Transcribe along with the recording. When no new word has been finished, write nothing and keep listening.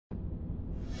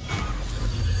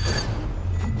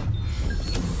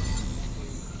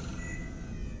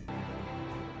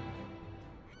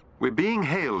We're being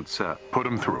hailed, sir. Put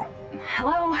him through.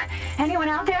 Hello? Anyone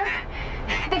out there?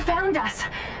 They found us.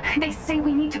 They say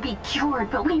we need to be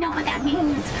cured, but we know what that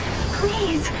means.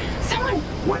 Please, someone...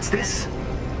 What's this?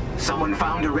 Someone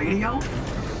found a radio?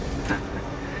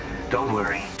 Don't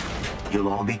worry. You'll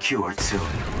all be cured soon.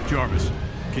 Jarvis,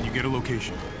 can you get a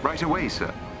location? Right away,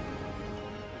 sir.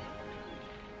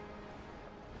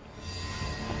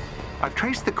 I've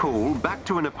traced the call back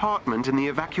to an apartment in the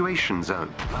evacuation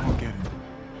zone. I don't get it.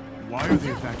 Why are they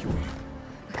evacuating?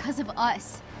 Because of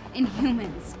us,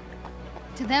 Inhumans.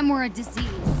 To them, we're a disease.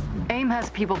 AIM has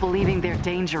people believing they're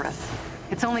dangerous.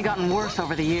 It's only gotten worse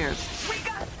over the years.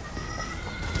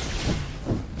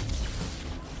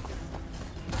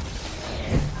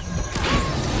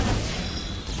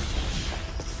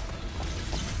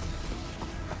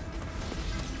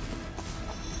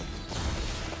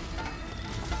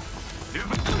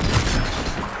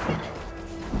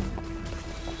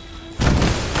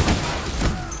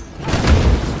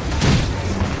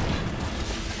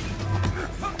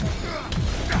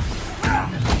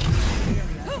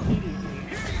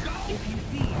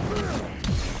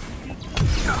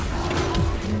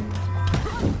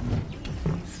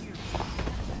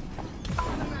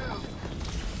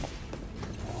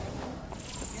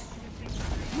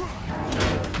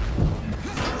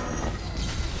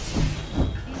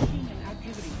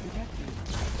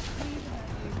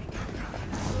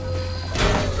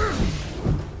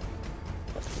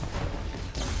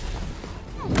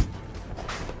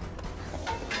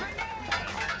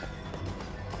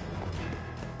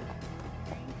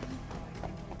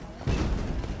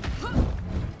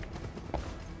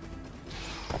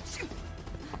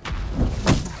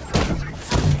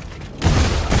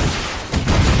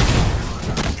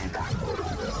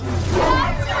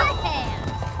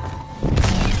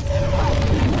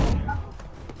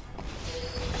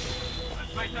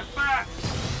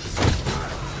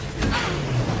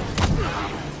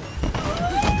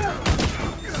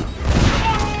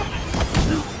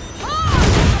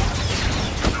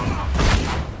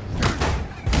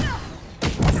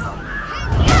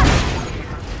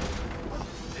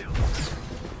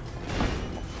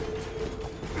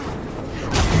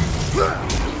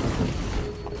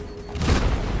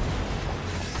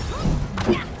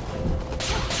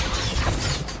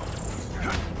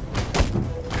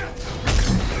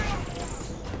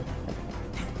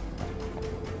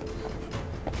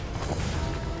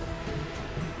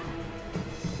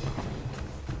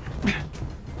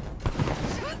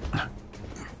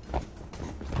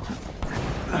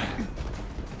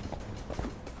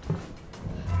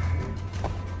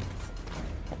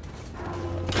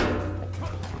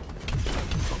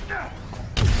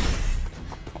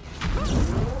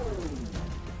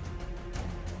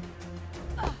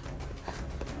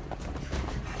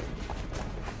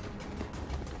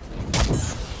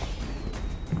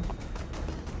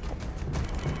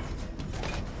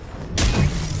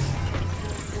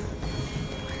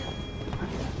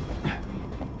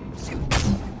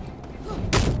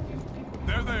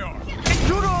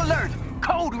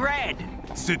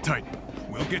 Sit tight.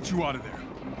 We'll get you out of there.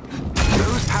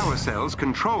 Those power cells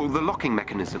control the locking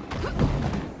mechanism.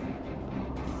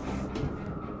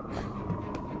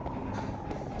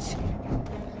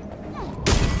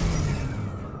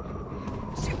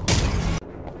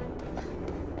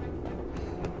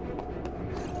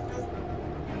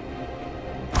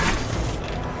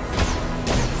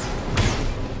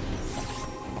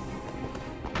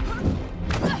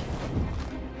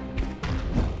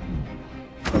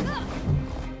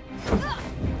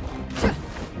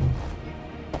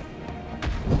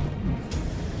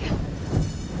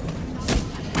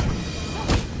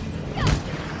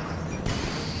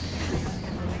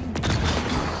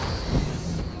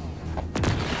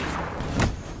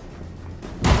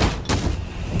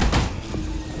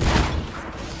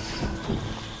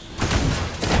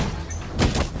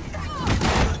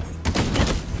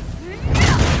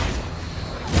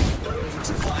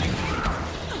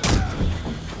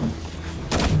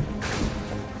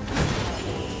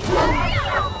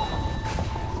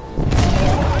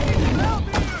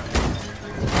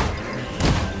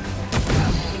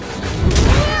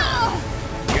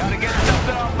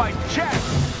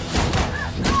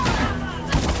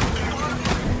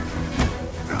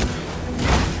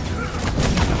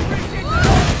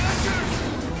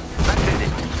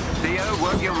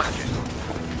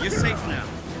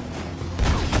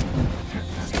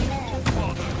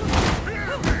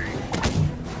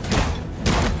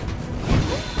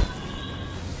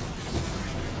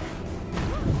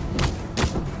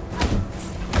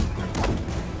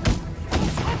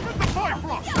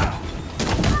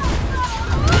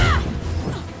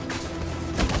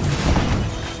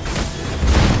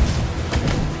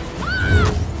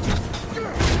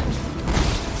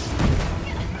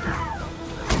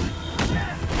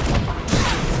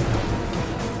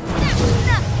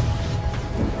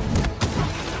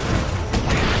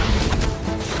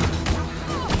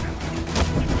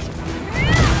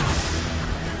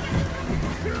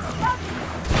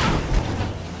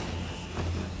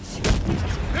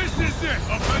 it,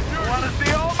 Avengers! Want to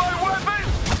see all my weapons?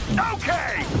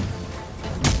 Okay!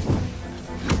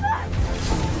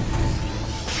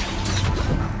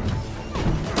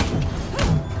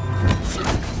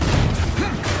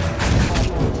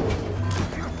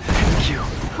 Thank you.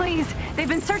 Please, they've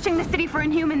been searching the city for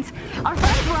Inhumans. Our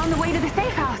friends were on the way to the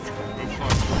safe house.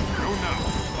 Go now.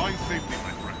 Find safety,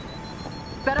 my friend.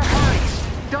 Better hurry.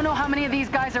 Don't know how many of these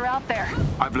guys are out there.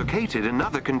 I've located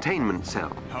another containment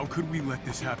cell. How could we let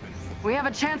this happen? We have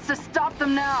a chance to stop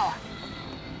them now.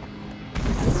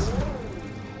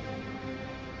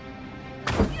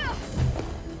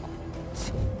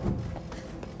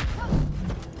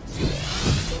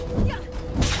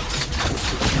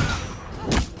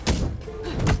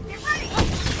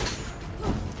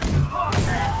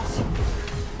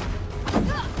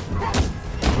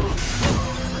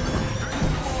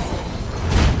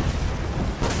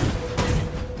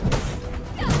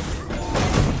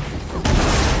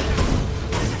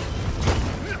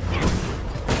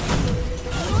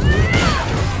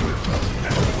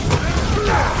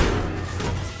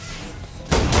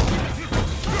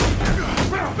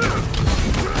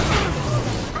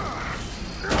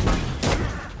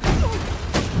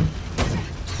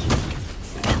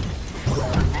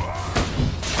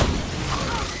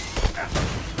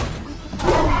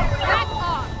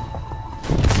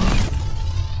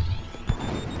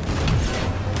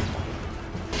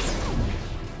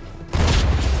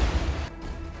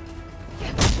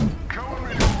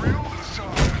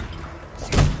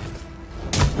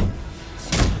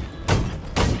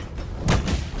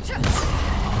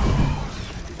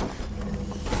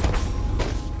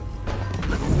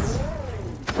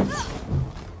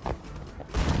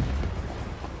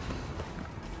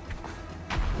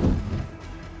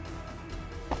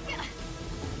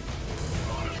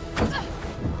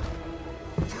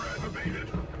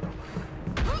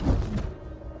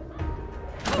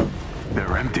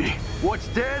 They're empty. What's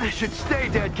dead should stay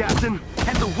dead, Captain.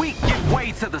 And the weak give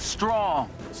way to the strong.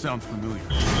 Sounds familiar.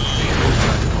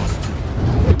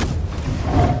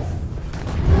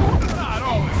 Not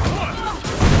all at once!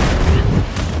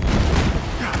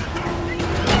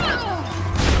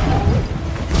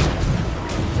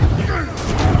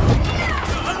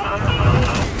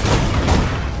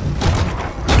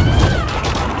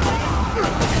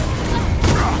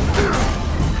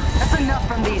 That's enough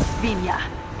from these Svinya.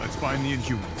 Let's find the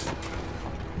Inhumans.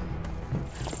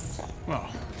 Well,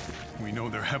 we know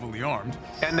they're heavily armed.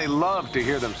 And they love to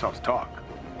hear themselves talk.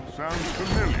 Sounds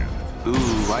familiar.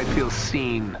 Ooh, I feel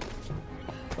seen.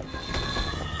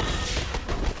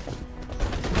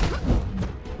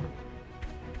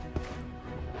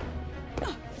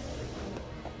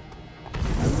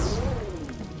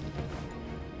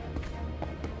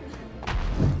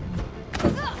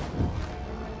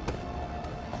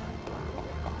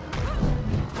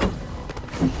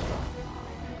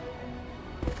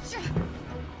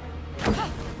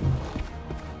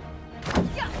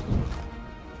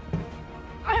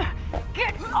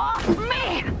 Get off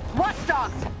me!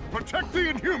 Watchdogs! Protect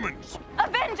the Inhumans!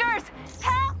 Avengers!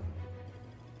 Help!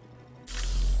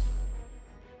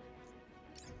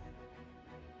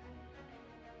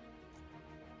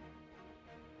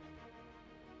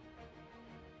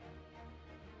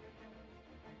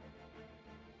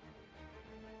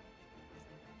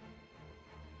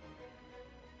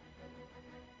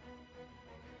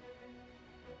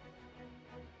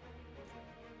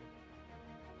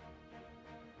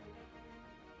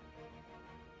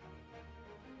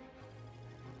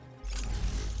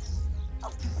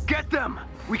 Get them!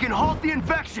 We can halt the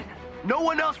infection! No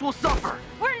one else will suffer!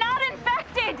 We're not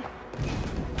infected!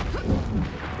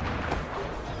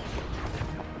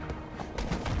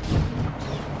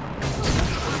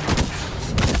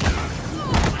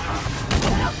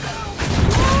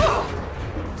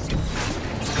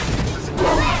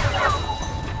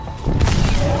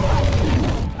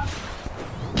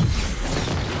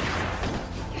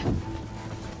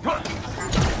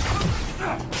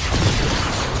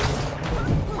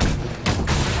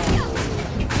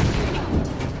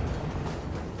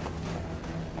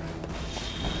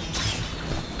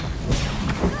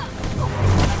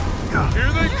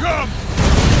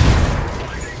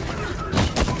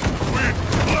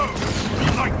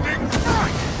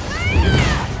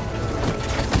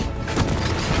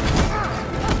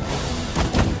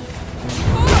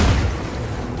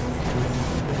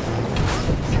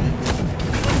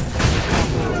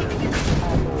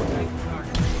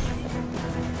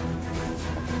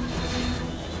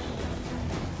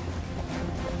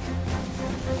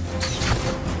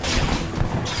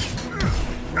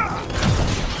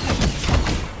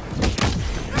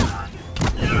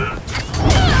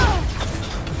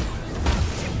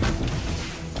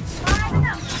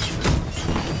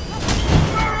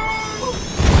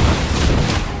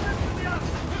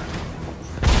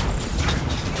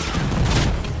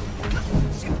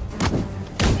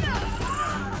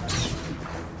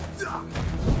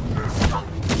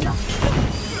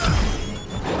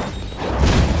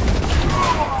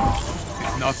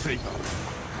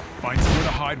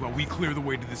 inside while we clear the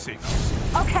way to the safe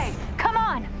house. Okay, come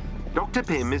on! Dr.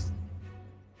 Pym is...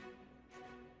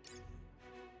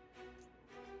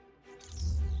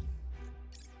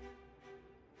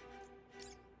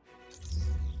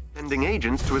 sending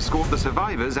agents to escort the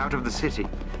survivors out of the city.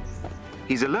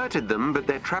 He's alerted them, but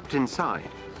they're trapped inside.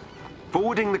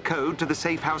 Forwarding the code to the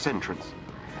safe house entrance.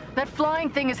 That flying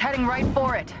thing is heading right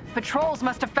for it. Patrols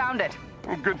must have found it.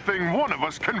 Good thing one of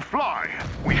us can fly.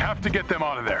 We have to get them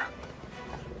out of there.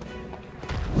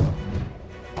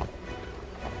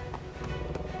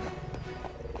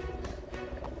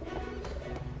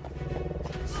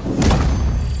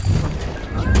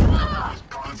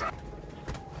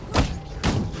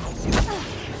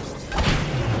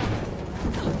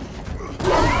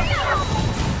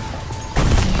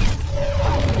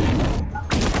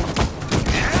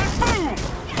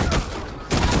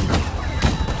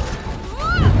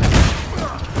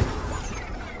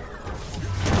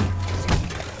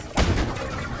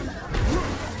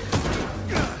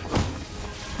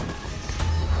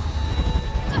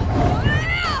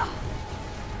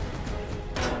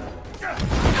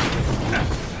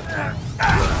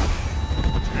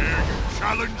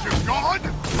 Challenge of God?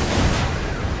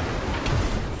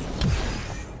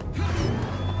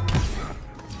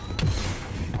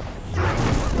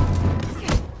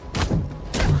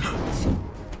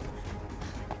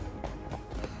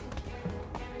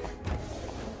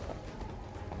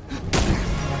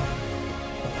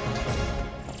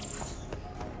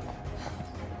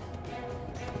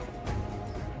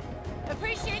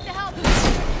 Appreciate the help.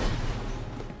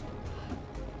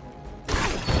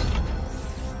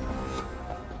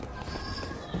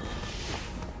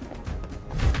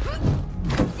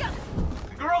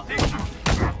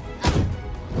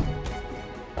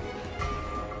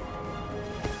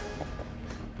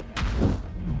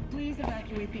 Please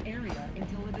evacuate the area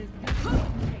until it is designated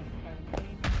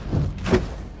safe by the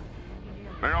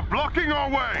They are blocking our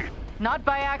way! Not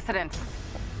by accident.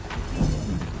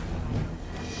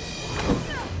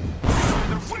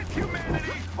 Either with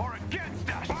humanity or against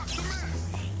us!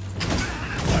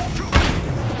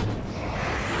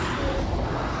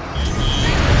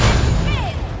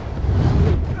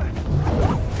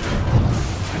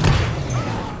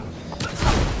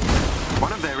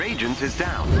 One of their agents is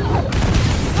down.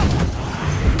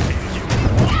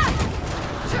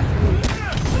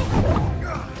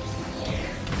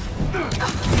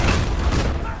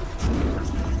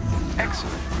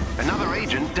 Excellent. Another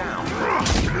agent down.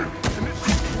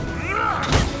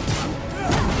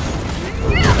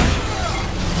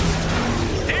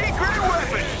 Great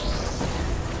weapon!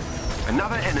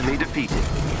 Another enemy defeated.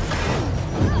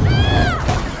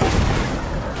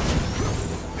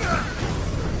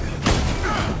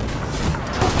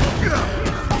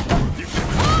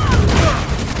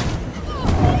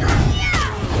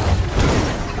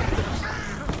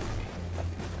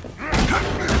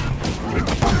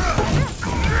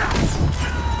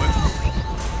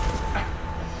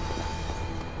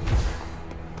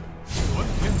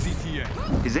 What's Pym's ETA?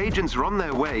 His agents are on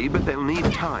their way, but they'll need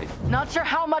time. Not sure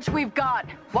how much we've got.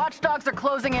 Watchdogs are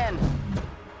closing in.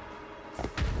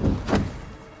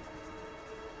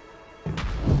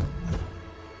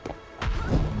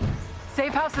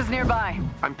 Safe house is nearby.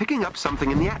 I'm picking up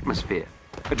something in the atmosphere.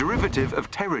 A derivative of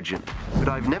Terrigen, but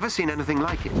I've never seen anything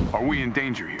like it. Are we in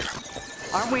danger here?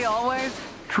 Aren't we always?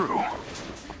 True.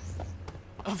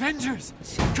 Avengers!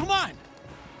 Come on!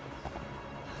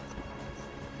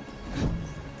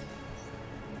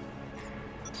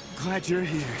 Glad you're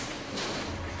here.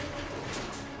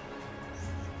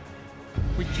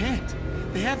 We can't.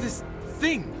 They have this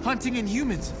thing hunting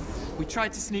Inhumans. We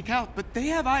tried to sneak out, but they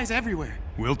have eyes everywhere.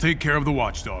 We'll take care of the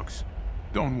watchdogs.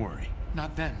 Don't worry.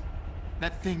 Not them.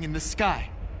 That thing in the sky.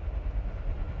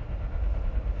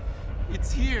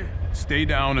 It's here. Stay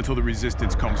down until the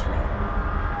resistance comes for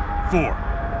you.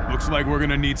 4. Looks like we're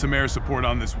gonna need some air support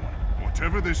on this one.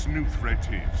 Whatever this new threat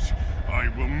is, I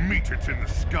will meet it in the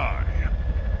sky.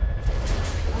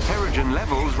 Terrigen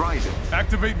levels rising.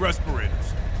 Activate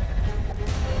respirators.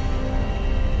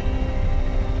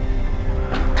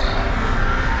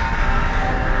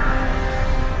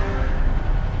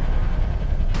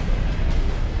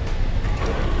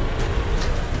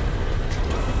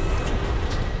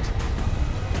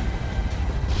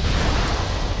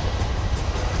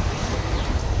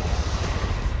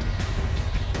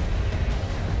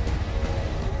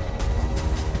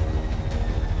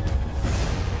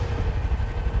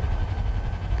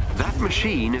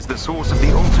 Machine is the source of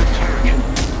the altered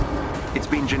Terrigen. It's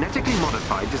been genetically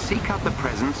modified to seek out the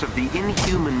presence of the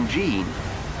inhuman gene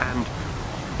and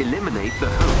eliminate the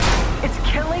host. It's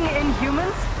killing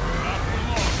Inhumans?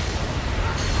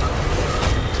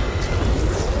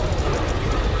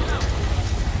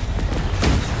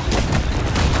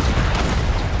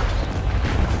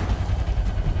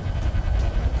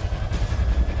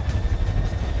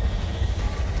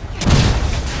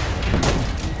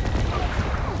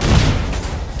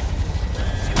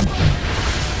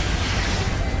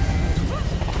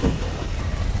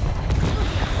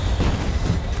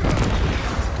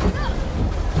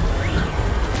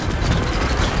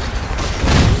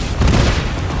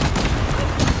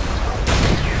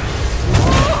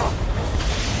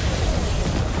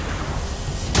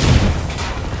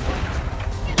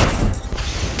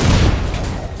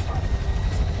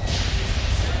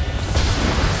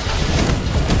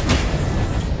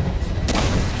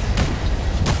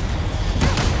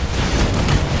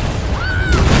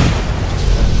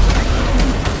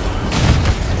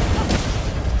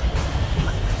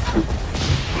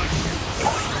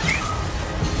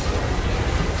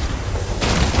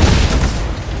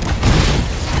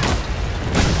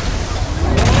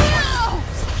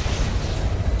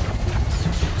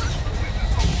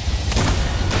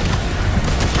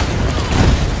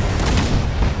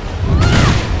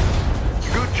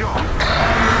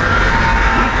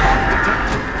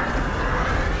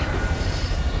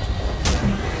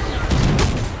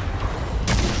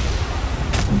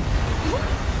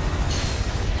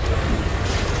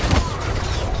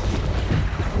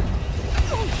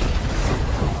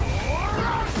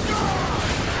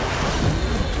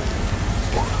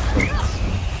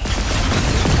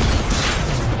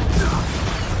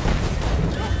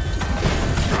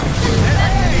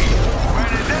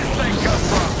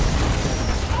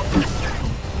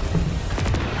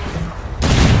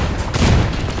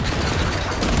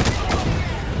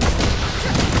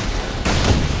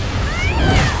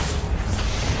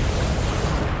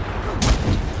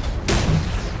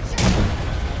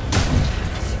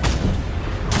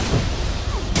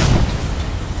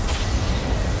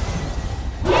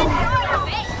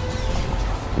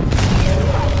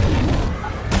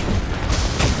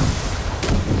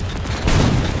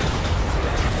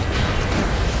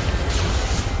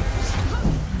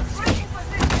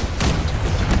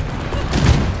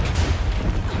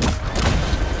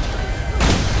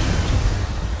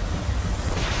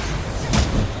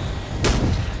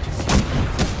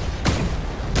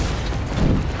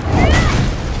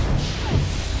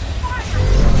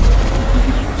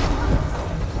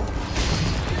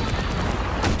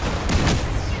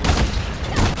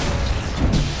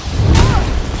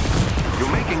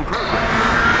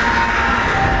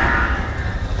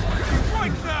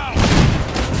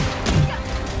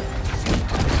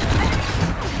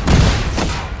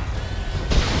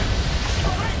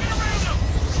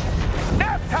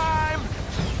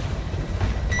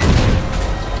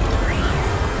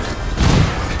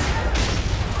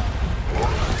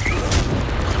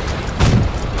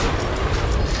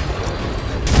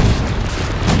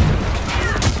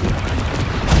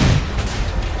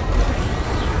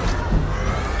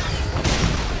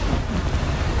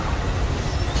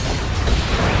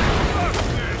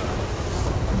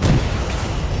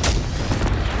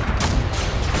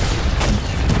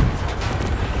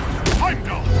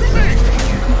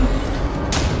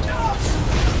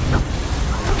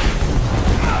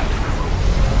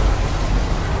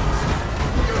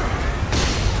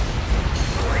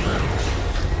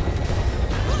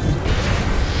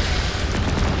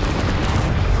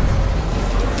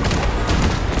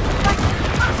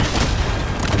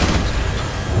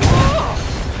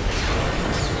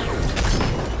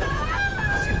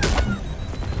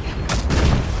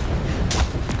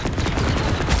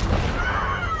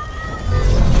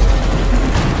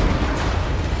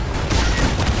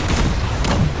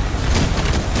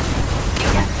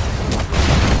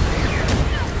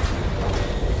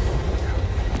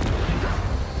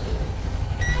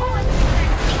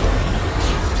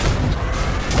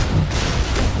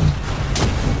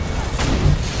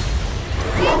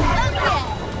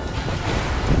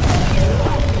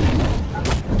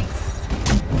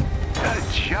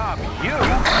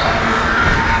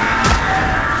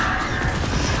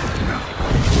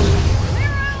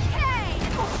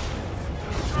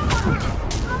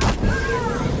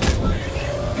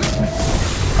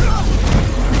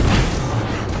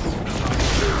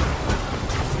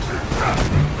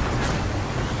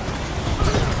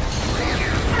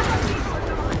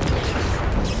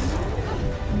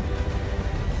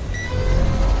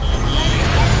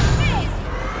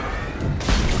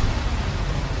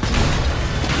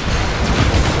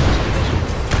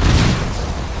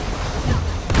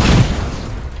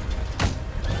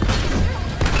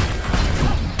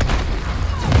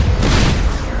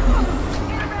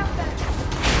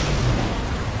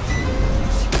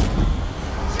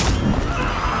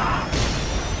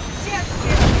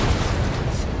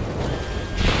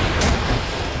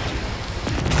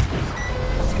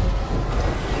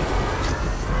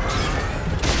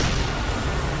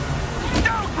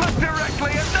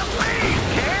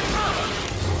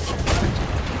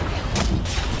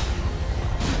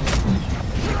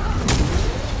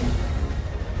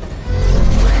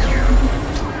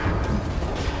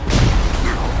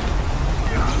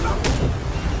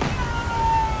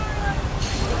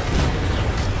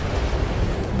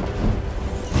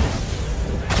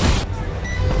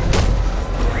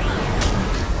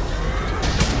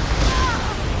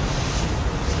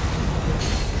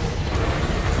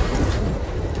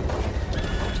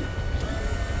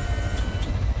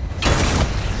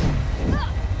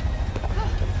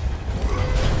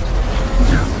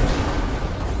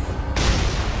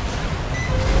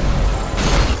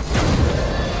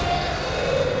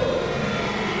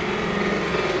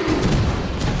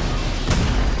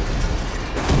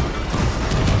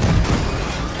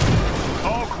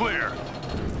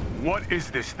 What is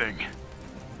this thing?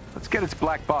 Let's get its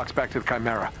black box back to the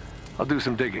Chimera. I'll do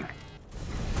some digging.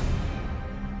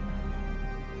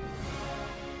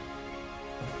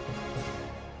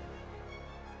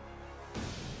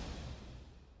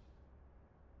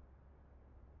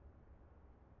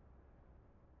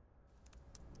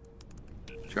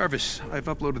 Jarvis, I've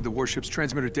uploaded the warship's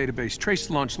transmitter database. Trace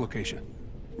launch location.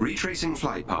 Retracing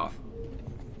flight path.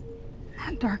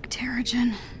 That dark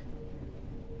Terrigen.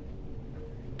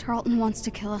 Tarleton wants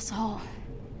to kill us all.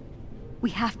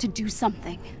 We have to do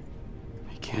something.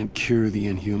 He can't cure the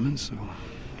Inhumans, so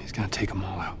he's gonna take them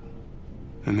all out.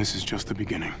 And this is just the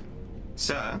beginning.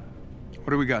 Sir? What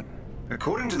do we got?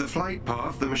 According to the flight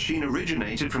path, the machine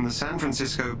originated from the San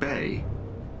Francisco Bay.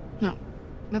 No,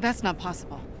 that's not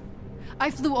possible. I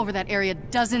flew over that area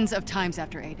dozens of times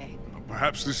after A-Day.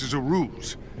 Perhaps this is a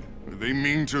ruse. They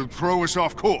mean to throw us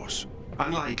off course.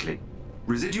 Unlikely.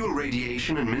 Residual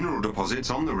radiation and mineral deposits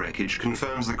on the wreckage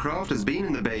confirms the craft has been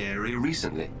in the Bay Area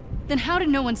recently. Then how did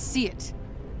no one see it?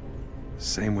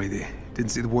 Same way they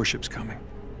didn't see the warships coming.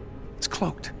 It's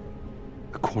cloaked.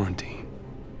 The quarantine.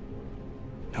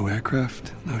 No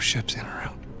aircraft, no ships in or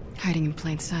out. Hiding in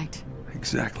plain sight.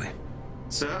 Exactly.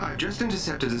 Sir, I've just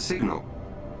intercepted a signal.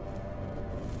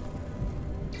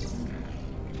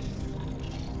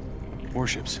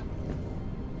 Warships.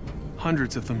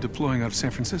 Hundreds of them deploying out of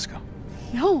San Francisco.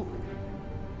 No!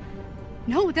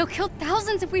 No, they'll kill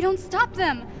thousands if we don't stop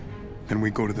them! Then we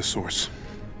go to the source.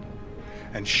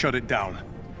 And shut it down.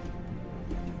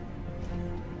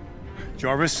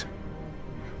 Jarvis,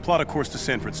 plot a course to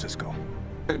San Francisco.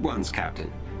 At once, Captain.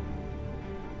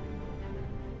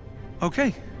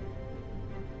 Okay.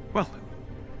 Well,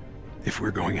 if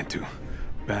we're going into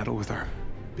battle with our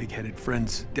big-headed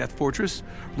friends, Death Fortress,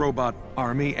 Robot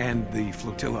Army, and the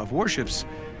flotilla of warships,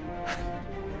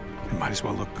 we might as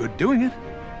well look good doing it,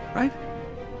 right?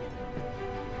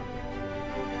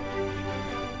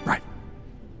 Right.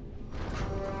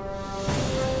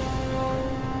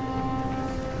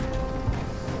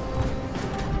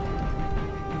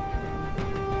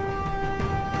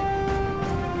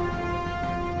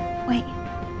 Wait,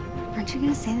 aren't you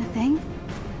gonna say the thing?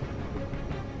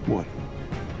 What?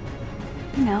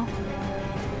 You know,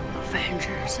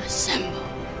 Avengers assemble.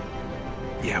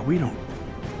 Yeah, we don't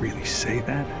really say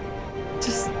that.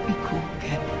 Just be cool,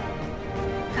 okay?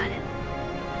 Got it.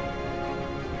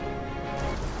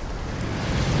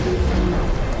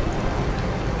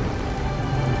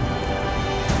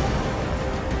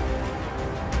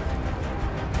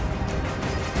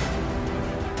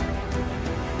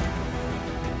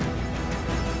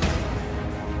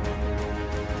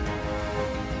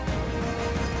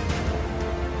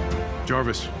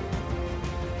 Jarvis,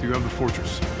 do you have the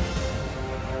fortress?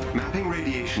 Mapping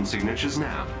radiation signatures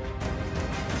now.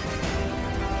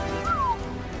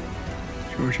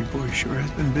 Georgie boy sure has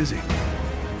been busy.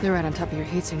 They're right on top of your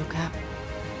heat signal, Cap.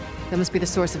 That must be the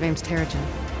source of AIM's Terrigen.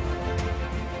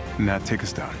 Now take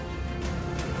us down.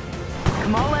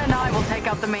 Mala and I will take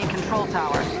out the main control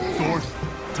tower. Thor,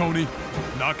 Tony,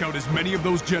 knock out as many of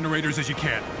those generators as you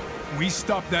can. We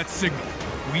stop that signal.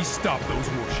 We stop those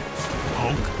warships.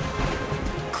 Hulk,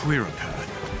 clear a path.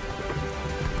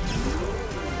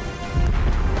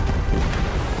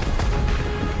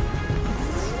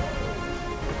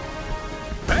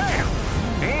 Bam!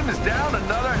 Aim is down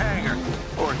another hangar.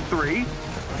 Or 3.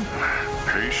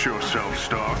 Pace yourself,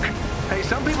 Stark. Hey,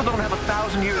 some people don't have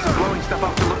 1,000 years of blowing stuff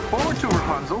up to look forward to,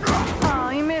 Rapunzel. Oh,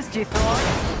 he missed you, Thor.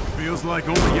 Feels like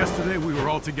only yesterday we were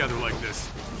all together like this.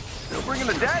 Still bringing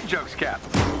the dad jokes, Cap.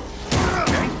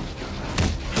 Okay.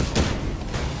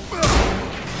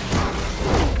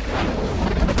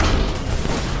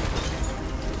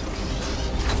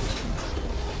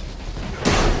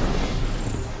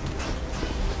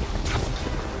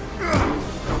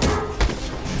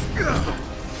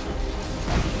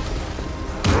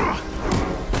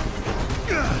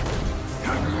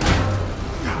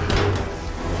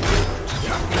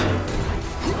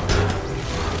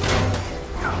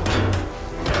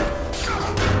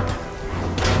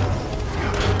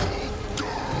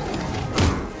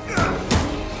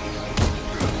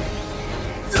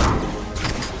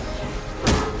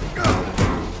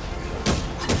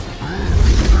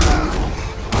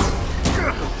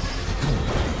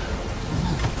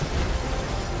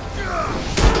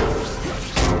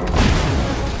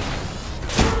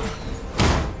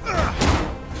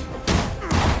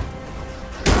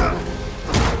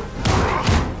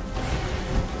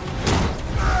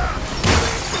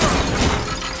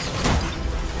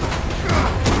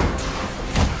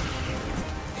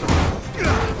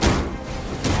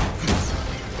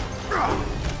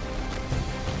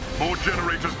 More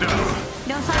generators down.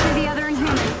 No sign of the other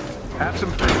Inhumans. Have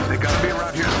some faith. They gotta be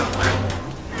around here somewhere.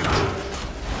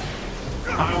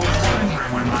 I was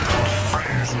wondering when my old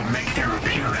friends would make their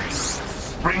appearance.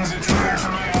 Brings a tear to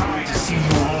my eye to see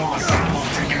you all assembled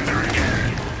together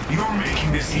again. You're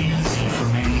making this easy for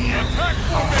me.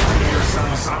 Offer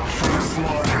yourselves up for the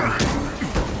slaughter.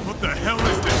 What the hell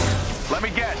is this? Let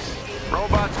me guess.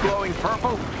 Robots glowing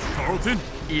purple? Carlton?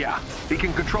 Yeah. He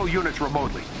can control units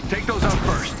remotely. Take those out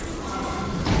first.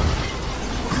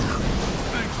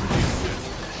 Thanks for the assist.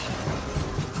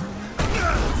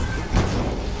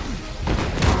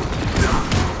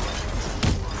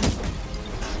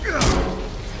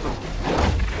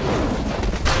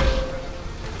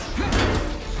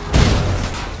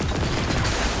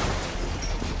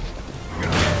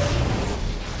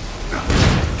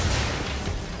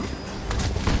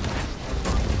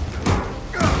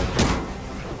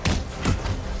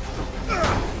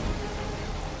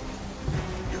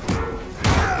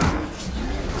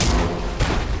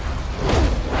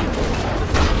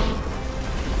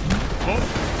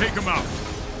 Take him out.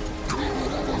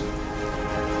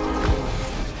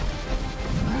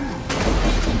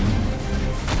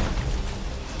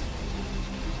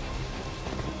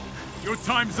 Your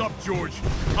time's up, George.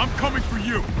 I'm coming for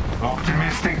you.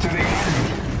 Optimistic to the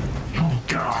end. You'll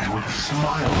die with a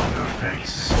smile on your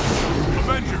face.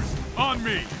 Avengers, on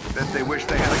me. Bet they wish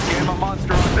they had a Gamma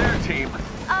monster on their team.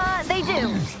 They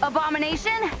do.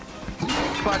 Abomination?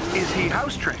 But is he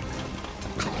house trained?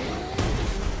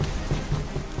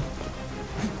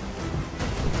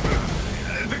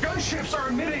 The gunships are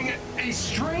emitting a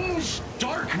strange,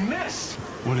 dark mist.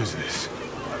 What is this?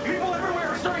 People everywhere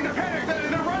are starting to panic.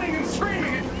 They're running and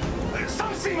screaming.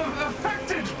 Some seem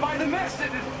affected by the mist.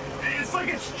 It's like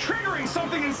it's triggering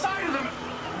something inside of them.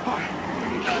 I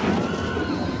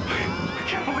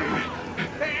can't believe it.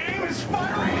 AIM is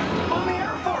firing on the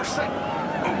Air Force.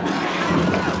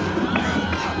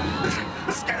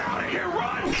 Let's get out of here.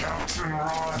 Run! Captain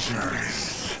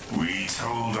Rogers. We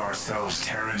told ourselves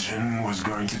Terrigen was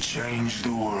going to change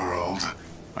the world.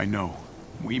 I know.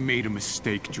 We made a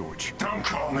mistake, George. Don't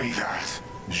call me that.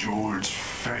 George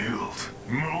failed.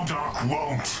 MODOK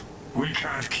won't. We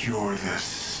can't cure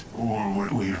this, or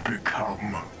what we've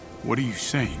become. What are you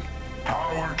saying?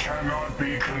 Power cannot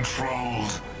be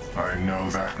controlled. I know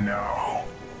that now.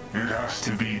 It has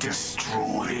to be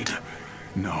destroyed.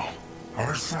 No.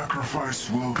 Our sacrifice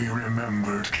will be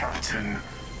remembered, Captain.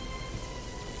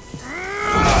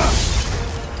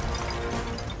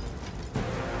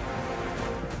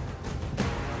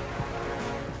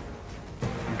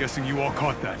 I'm guessing you all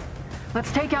caught that.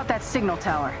 Let's take out that signal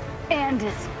tower. And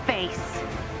his face.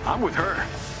 I'm with her.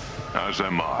 As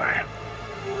am I.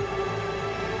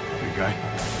 Big guy.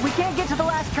 We can't get to the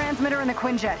last transmitter in the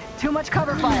Quinjet. Too much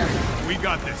cover fire. We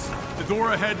got this. The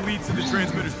door ahead leads to the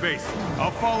transmitter's base.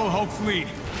 I'll follow Hulk's lead.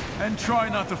 And try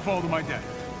not to fall to my death.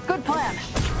 Good plan.